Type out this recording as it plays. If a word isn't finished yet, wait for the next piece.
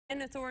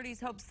And authorities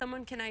hope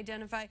someone can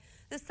identify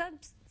the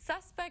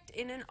suspect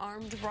in an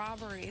armed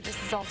robbery. This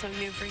is also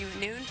new for you at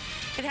noon.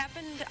 It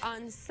happened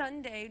on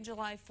Sunday,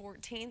 July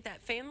 14th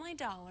at Family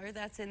Dollar.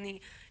 That's in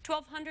the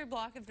 1200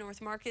 block of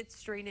North Market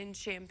Street in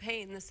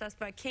Champaign. The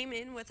suspect came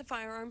in with a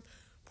firearm,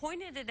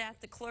 pointed it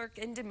at the clerk,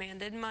 and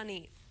demanded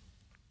money.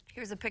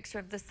 Here's a picture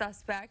of the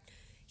suspect.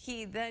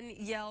 He then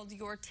yelled,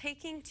 "You're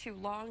taking too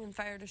long," and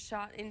fired a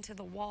shot into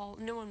the wall.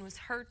 No one was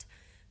hurt.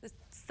 The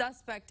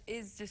suspect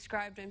is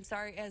described,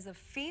 as a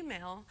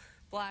female,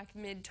 black,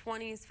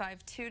 mid-20s,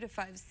 5'2" to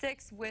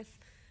 5'6", with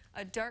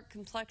a dark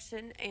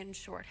complexion and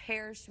short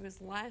hair. She was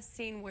last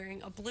seen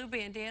wearing a blue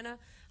bandana,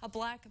 a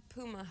black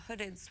Puma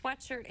hooded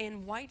sweatshirt,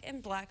 and white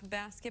and black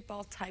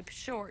basketball-type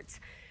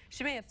shorts.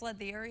 She may have fled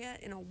the area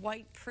in a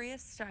white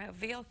Prius-style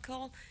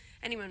vehicle.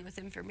 Anyone with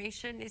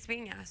information is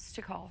being asked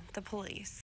to call the police.